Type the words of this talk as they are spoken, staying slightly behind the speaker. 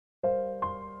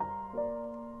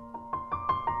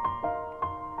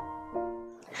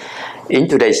In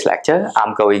today's lecture,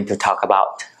 I'm going to talk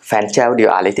about Fenchel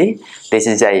duality. This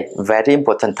is a very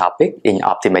important topic in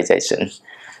optimization.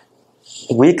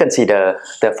 We consider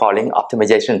the following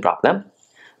optimization problem.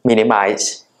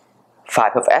 Minimize phi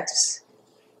of x,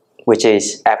 which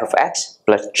is f of x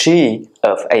plus g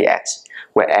of ax,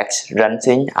 where x runs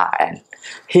in Rn.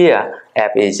 Here,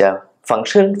 f is a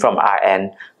function from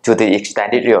Rn to the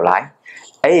extended real line.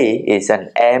 A is an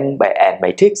m by n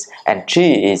matrix and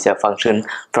G is a function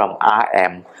from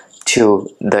Rm to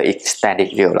the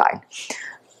extended real line.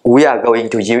 We are going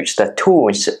to use the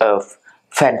tools of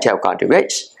Fenchel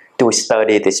conjugates to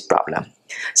study this problem.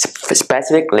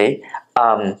 Specifically,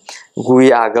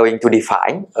 we are going to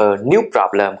define a new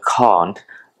problem called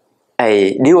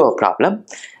a dual problem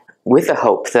with the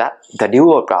hope that the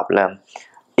dual problem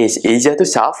is easier to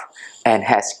solve and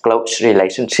has close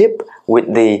relationship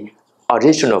with the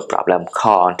original problem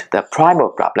called the primal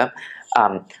problem.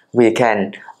 We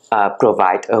can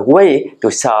provide a way to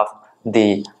solve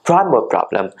the primal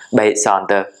problem based on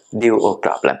the dual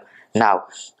problem. Now,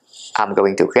 I'm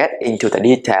going to get into the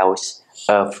details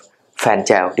of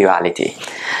Fenchel duality.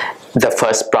 The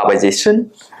first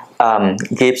proposition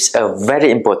gives a very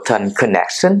important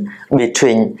connection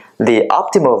between the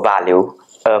optimal value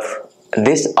of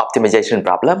this optimization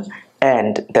problem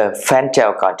and the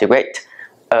Fenchel conjugate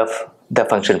of the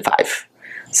function 5.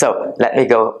 So let me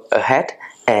go ahead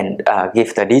and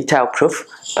give the detailed proof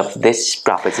of this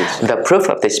proposition. The proof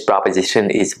of this proposition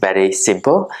is very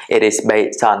simple. It is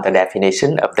based on the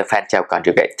definition of the Fenchel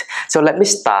conjugate. So let me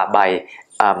start by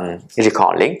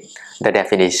recalling the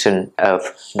definition of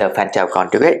the Fenchel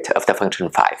conjugate of the function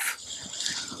 5.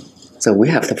 So we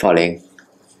have the following.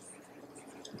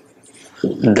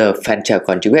 The Fenchel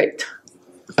conjugate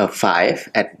of 5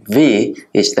 at V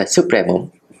is the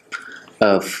supremum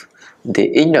of the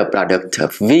inner product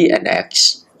of V and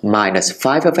X minus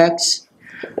 5 of X,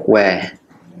 where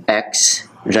X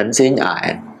runs in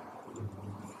Rn.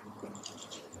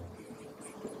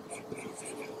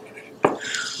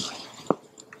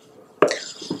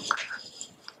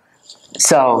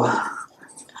 So,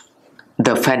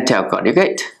 the Fenchel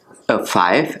conjugate of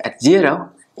 5 at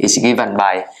 0 is given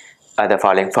by the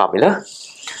following formula.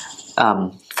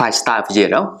 Phi star of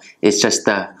 0 is just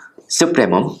the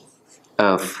supremum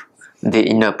of the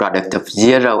inner product of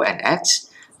 0 and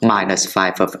x minus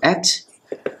 5 of x,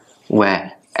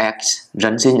 where x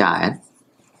runs in Rn.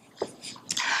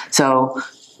 So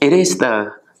it is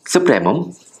the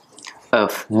supremum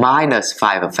of minus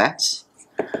 5 of x,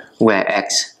 where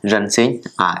x runs in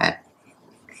Rn.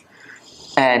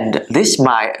 And this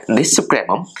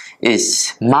supremum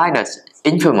is minus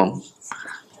infimum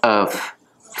of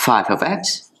 5 of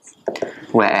x,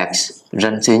 where x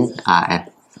runs in Rn.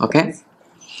 Okay?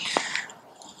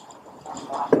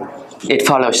 It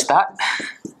follows that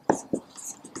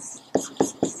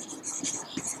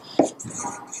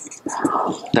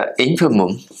the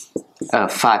infimum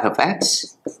of 5 of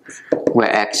x,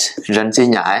 where x runs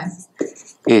in Rn,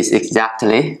 is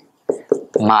exactly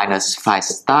minus phi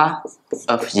star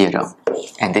of 0.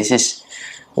 And this is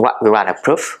what we want to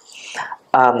prove.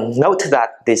 Note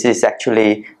that this is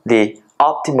actually the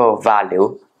optimal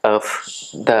value of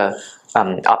the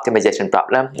optimization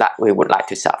problem that we would like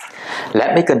to solve.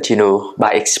 Let me continue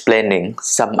by explaining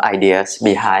some ideas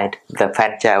behind the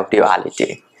Fenchel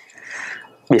duality.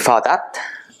 Before that,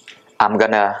 I'm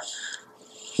gonna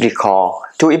recall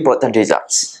two important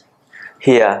results.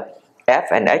 Here, f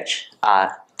and h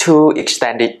are two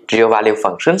extended real value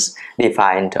functions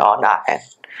defined on Rn.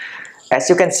 As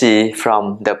you can see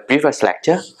from the previous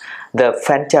lecture, the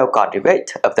Fenchel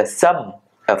conjugate of the sum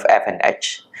of f and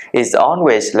h is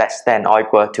always less than or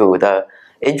equal to the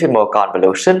infimal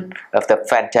convolution of the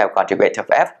Fenchel conjugate of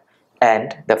f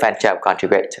and the Fenchel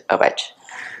conjugate of h.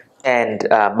 And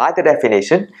by the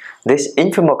definition, this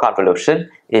infimal convolution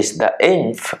is the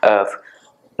inf of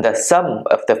the sum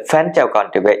of the Fenchel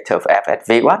conjugate of f at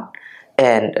v1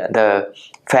 and the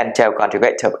Fenchel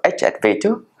conjugate of h at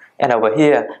v2. And over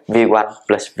here, v1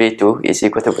 plus v2 is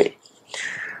equal to v.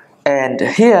 And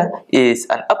here is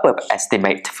an upper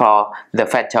estimate for the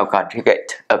Fenchel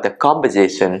conjugate of the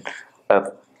composition of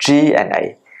G and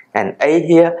A. And A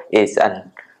here is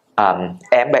an m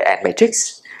by n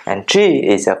matrix, and G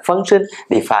is a function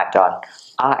defined on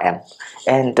Rm.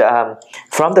 And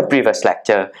from the previous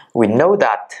lecture, we know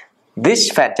that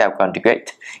this Fenchel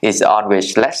conjugate is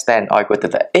always less than or equal to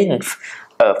the inf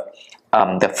of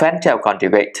the Fenchel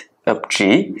conjugate of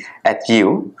G at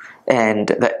U, and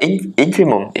the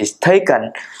infimum is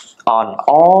taken on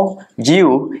all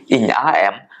U in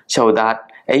Rm, so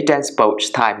that A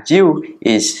transpose times U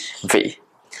is V.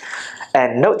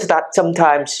 And note that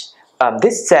sometimes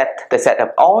this set, the set of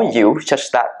all u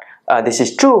such that this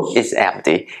is true, is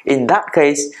empty. In that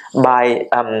case, by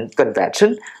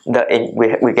convention,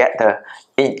 we get the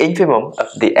infimum of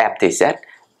the empty set,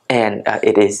 and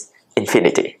it is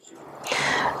infinity.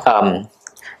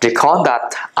 Recall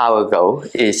that our goal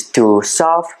is to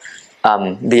solve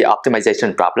the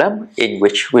optimization problem in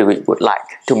which we would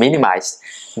like to minimize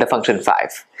the function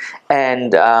 5.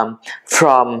 And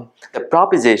from the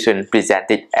proposition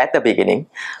presented at the beginning,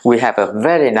 we have a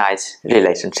very nice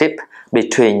relationship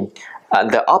between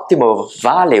the optimal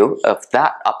value of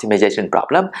that optimization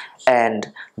problem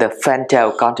and the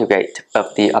Fenchel conjugate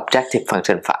of the objective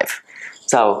function 5.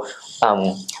 So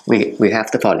we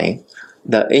have the following.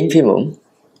 The infimum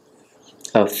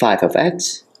of 5 of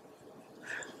x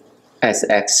as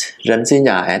x runs in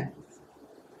Rn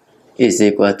is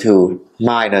equal to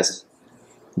minus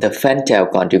the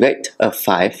Fenchel conjugate of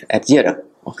 5 at 0.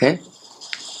 Okay,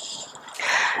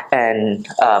 and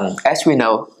as we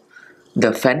know,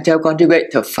 the Fenchel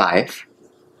conjugate of 5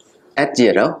 at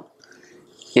 0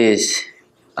 is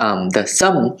the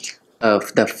sum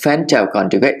of the Fenchel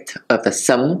conjugate of the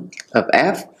sum of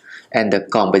f and the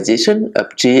composition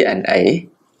of G and A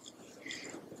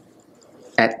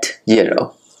at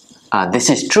 0. This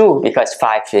is true because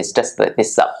 5 is just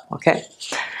this sum. Okay,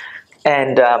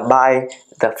 and by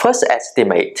the first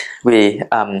estimate we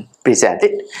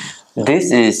presented,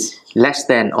 this is less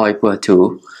than or equal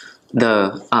to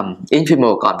the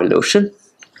infimal convolution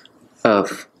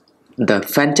of the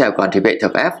Fenchel conjugate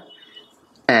of f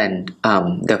and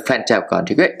the Fenchel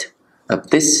conjugate of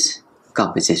this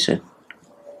composition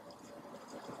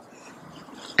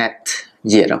at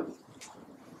 0.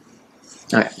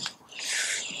 Okay.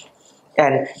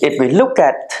 And if we look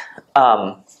at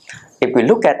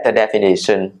the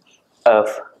definition of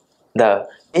the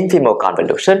infimal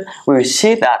convolution, we will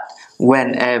see that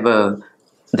whenever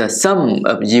the sum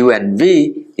of u and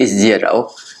v is 0,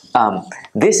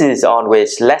 this is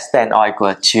always less than or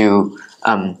equal to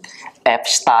f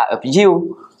star of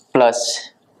u plus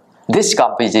this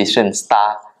composition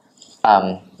star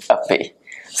of v.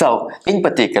 So in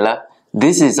particular,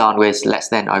 this is always less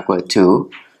than or equal to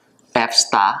f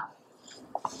star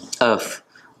of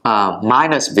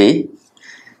minus v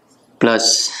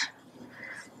plus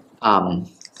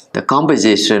the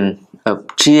composition of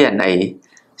G and A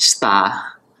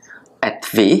star at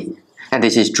v, and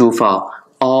this is true for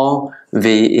all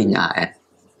v in Rn.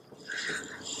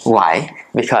 Why?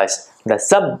 Because the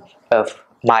sum of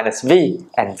minus v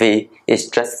and v is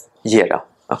just 0.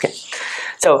 Okay,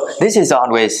 so this is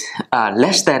always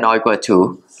less than or equal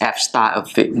to f star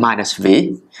of v minus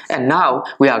v, and now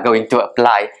we are going to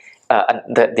apply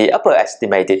the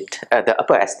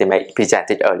upper estimate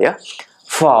presented earlier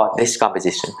for this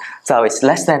composition. So it's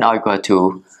less than or equal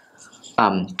to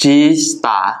G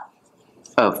star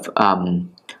of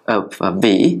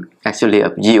v, actually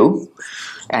of u,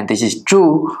 and this is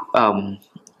true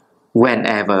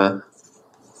whenever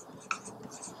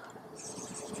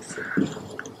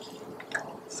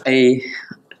A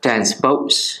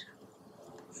transpose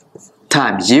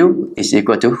times u is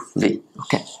equal to v.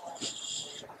 Okay.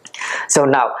 So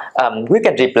now we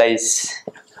can replace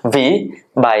v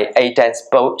by A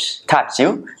transpose times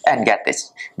u and get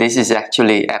this. This is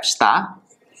actually f star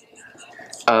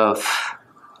of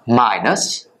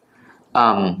minus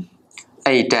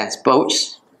A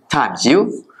transpose times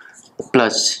u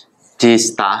plus G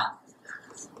star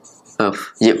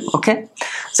of u. Okay,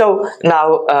 so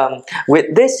now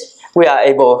with this we are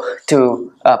able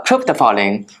to prove the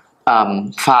following.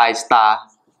 Phi star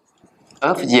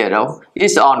of 0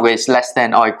 is always less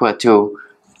than or equal to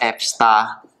f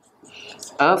star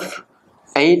of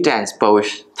A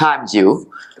transpose times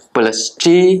u plus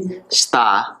G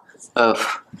star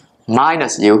of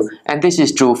minus u, and this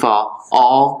is true for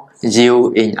all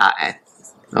u in Rn.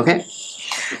 Okay,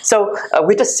 so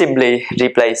we just simply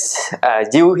replace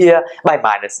u here by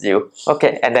minus u.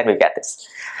 Okay, and then we get this.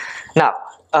 Now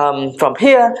from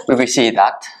here we will see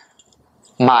that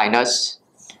minus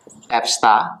f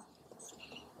star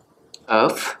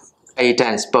of A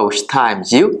transpose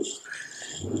times u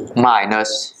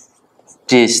minus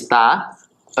G star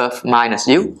of minus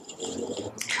u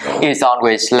is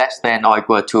always less than or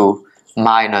equal to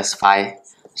minus phi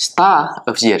star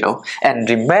of 0. And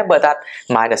remember that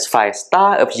minus phi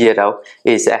star of 0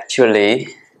 is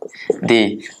actually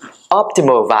the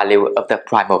optimal value of the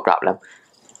primal problem,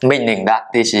 meaning that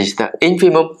this is the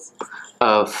infimum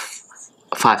of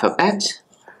 5 of x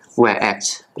where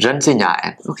x runs in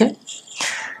Rn. Okay,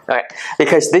 alright,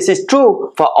 because this is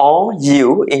true for all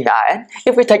u in Rn,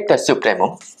 if we take the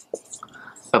supremum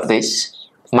of this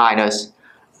minus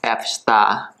f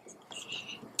star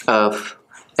of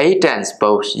A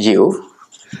transpose U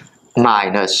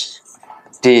minus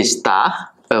D star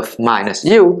of minus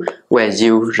U, where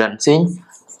U runs in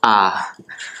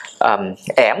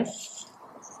M.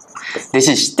 This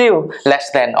is still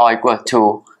less than or equal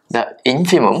to the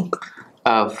infimum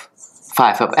of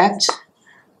phi of x,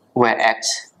 where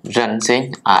x runs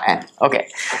in Rn. Okay,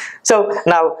 so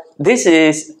now this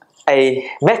is a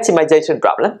maximization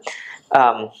problem,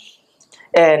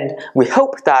 and we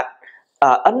hope that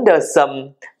under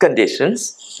some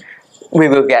conditions we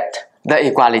will get the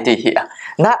equality here.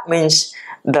 That means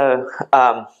the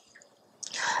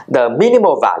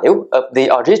minimal value of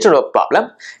the original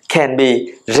problem can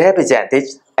be represented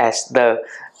as the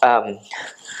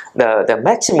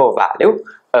maximal value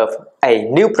of a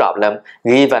new problem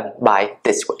given by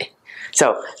this way.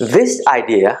 So this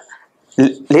idea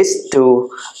leads to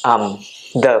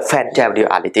the Fenchel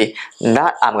duality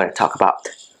that I'm going to talk about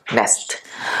next.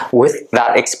 With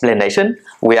that explanation,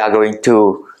 we are going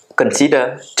to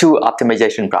consider two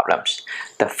optimization problems.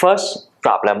 The first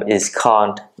problem is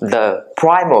called the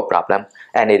primal problem,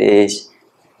 and it is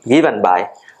given by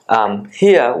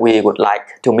here we would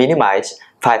like to minimize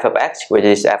phi of x, which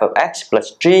is f of x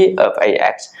plus g of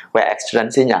ax, where x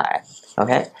runs in Rn.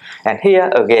 Okay, and here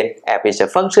again f is a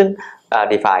function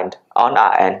defined on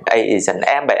Rn, A is an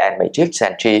m by n matrix,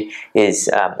 and g is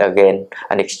again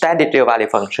an extended real value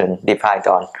function defined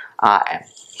on Rn.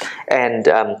 And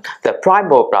the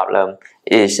primal problem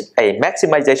is a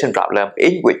maximization problem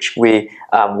in which we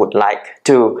would like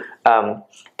to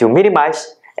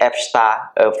minimize f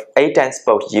star of A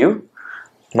transpose U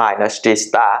minus d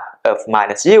star of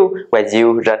minus U, where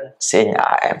U runs in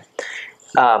Rm.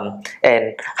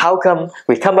 And how come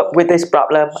we come up with this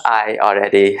problem, I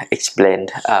already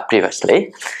explained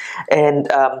previously. And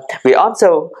we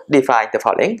also define the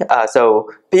following.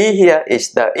 So P here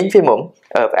is the infimum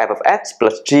of f of x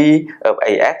plus g of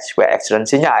ax, where x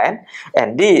runs in Rn,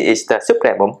 and D is the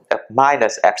supremum of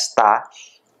minus f star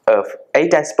of A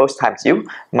transpose times U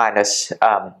minus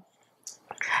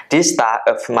d star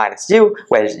of minus U,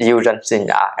 where U runs in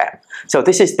Rm. So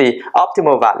this is the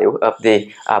optimal value of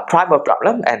the primal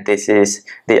problem, and this is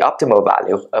the optimal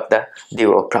value of the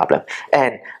dual problem.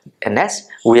 And next,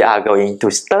 we are going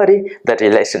to study the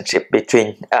relationship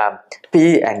between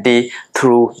P and D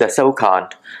through the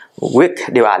so-called weak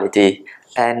duality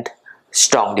and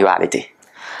strong duality.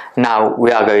 Now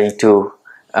we are going to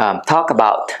talk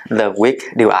about the weak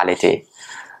duality.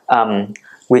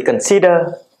 We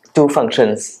consider two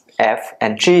functions f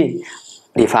and g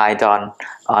defined on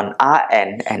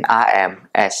Rn and Rm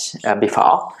as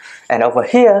before, and over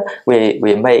here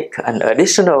we make an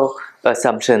additional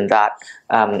assumption that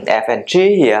f and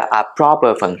g here are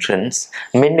proper functions,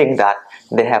 meaning that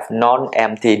they have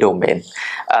non-empty domain.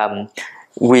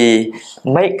 We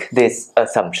make this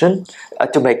assumption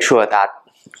to make sure that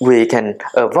we can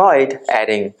avoid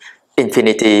adding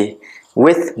infinity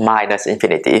with minus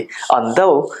infinity,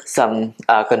 although some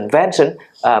convention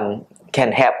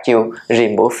can help you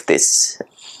remove this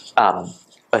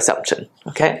assumption.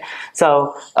 Okay,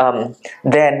 so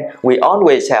then we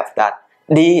always have that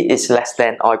D is less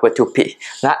than or equal to P.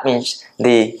 That means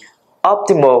the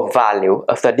optimal value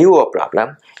of the dual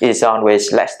problem is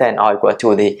always less than or equal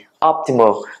to the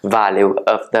optimal value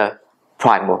of the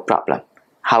primal problem.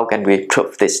 How can we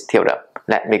prove this theorem?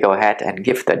 Let me go ahead and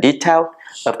give the detail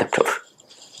of the proof.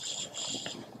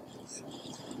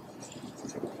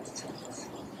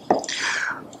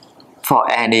 For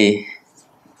any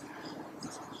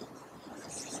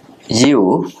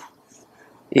U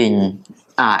in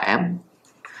Rm,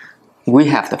 we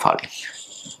have the following.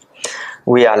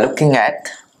 We are looking at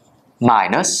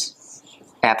minus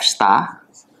f star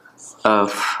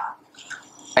of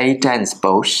A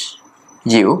transpose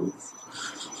U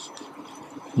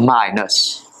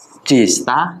minus G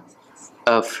star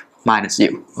of minus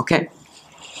U. Okay,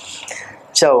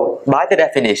 so by the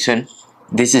definition,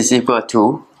 this is equal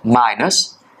to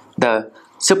minus the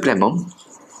supremum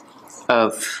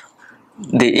of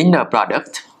the inner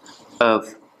product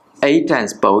of A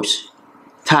transpose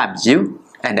times U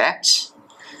and x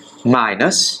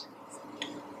minus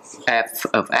f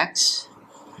of x,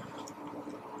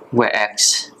 where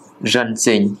x runs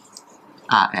in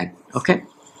Rn. Okay,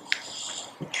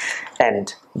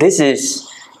 and this is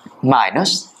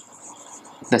minus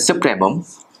the supremum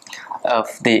of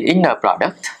the inner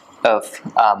product of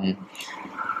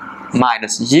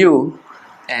minus U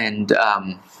and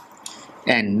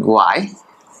y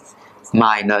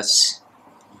minus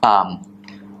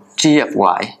g of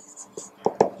y,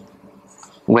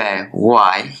 where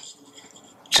y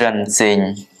runs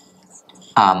in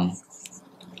Rm.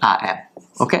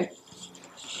 Okay,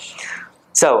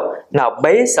 So now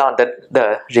based on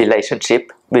the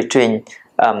relationship between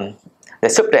the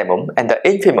supremum and the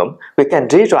infimum, we can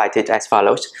rewrite it as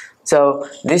follows. So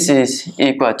this is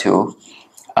equal to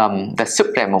the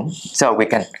supremum, so we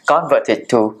can convert it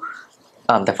to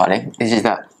the following. This is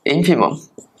the infimum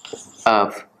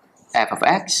of f of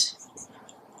x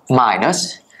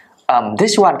minus,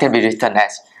 this one can be written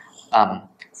as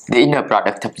the inner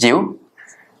product of u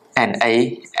and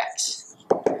ax,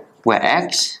 where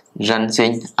x runs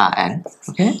in Rn,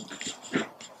 okay?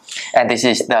 And this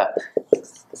is the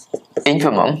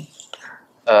infimum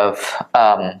of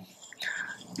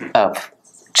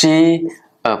g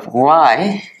of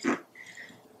y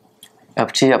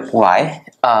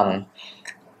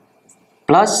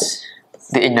plus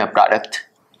the inner product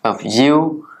of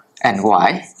u and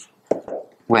y,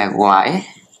 where y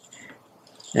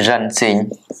runs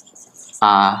in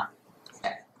Rn.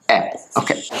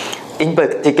 Okay. In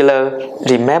particular,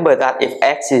 remember that if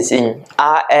x is in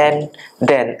Rn,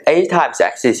 then a times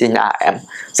x is in Rm.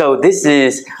 So this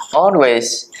is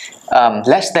always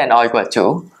less than or equal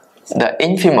to the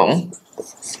infimum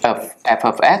of f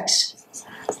of x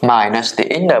minus the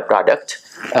inner product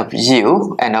of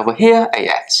u, and over here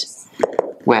ax,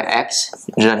 where x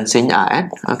runs in Rn.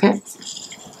 Okay.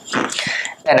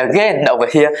 And again over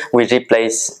here we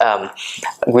replace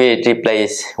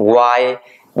y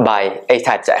by a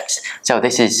times x. So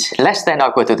this is less than or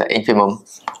equal to the infimum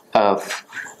of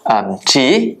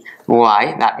g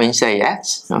y, that means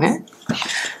ax, okay,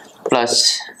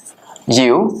 plus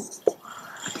u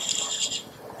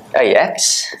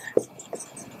ax,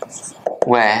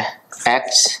 where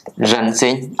x runs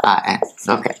in Rn.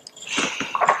 Okay.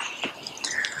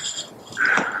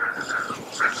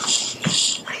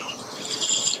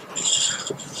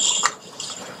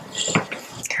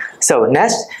 So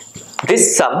next,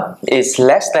 this sum is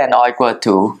less than or equal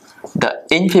to the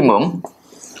infimum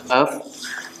of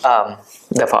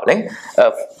the following,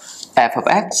 of f of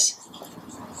x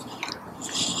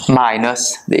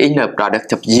minus the inner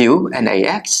product of u and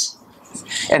ax,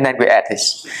 and then we add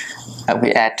this.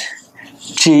 We add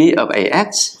g of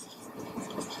ax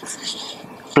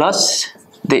plus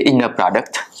the inner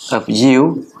product of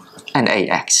u and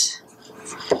ax,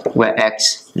 where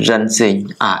x runs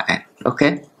in Rn.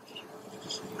 Okay.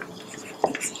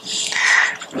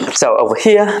 So over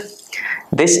here,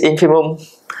 this infimum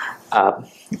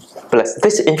plus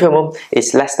this infimum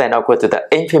is less than or equal to the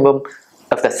infimum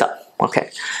of the sum. Okay.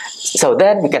 So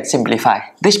then we can simplify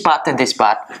this part and this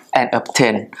part and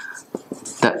obtain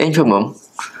the infimum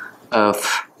of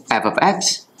f of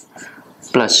x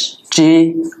plus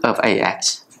g of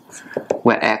ax,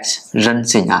 where x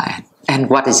runs in Rn. And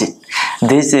what is it?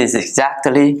 This is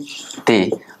exactly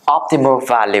the optimal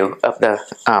value of the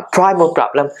primal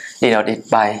problem denoted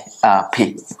by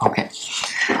P. Okay.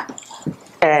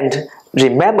 And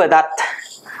remember that.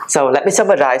 So let me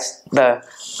summarize the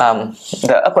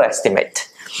upper estimate.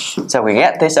 So we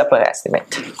get this upper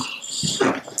estimate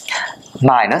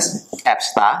minus f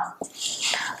star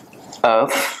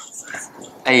of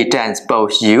A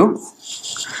transpose u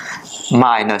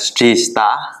minus g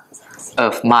star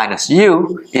of minus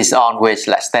u is always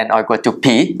less than or equal to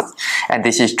P, and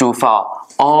this is true for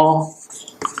all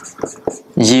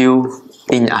u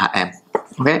in Rm.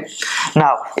 Okay.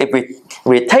 Now if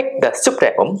we take the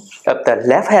supremum of the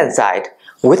left hand side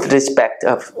with respect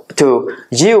to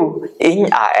u in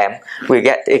Rm, we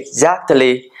get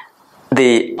exactly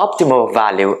the optimal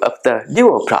value of the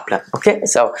dual problem. Okay,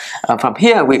 so from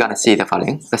here we're going to see the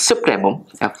following: the supremum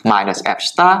of minus f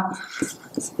star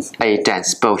A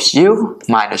transpose u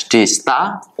minus g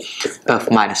star of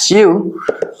minus u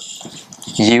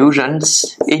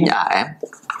runs in Rm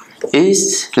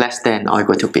is less than or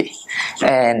equal to P.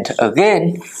 And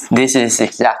again, this is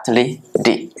exactly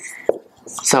D.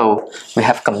 So we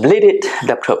have completed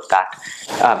the proof that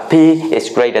P is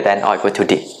greater than or equal to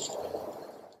D.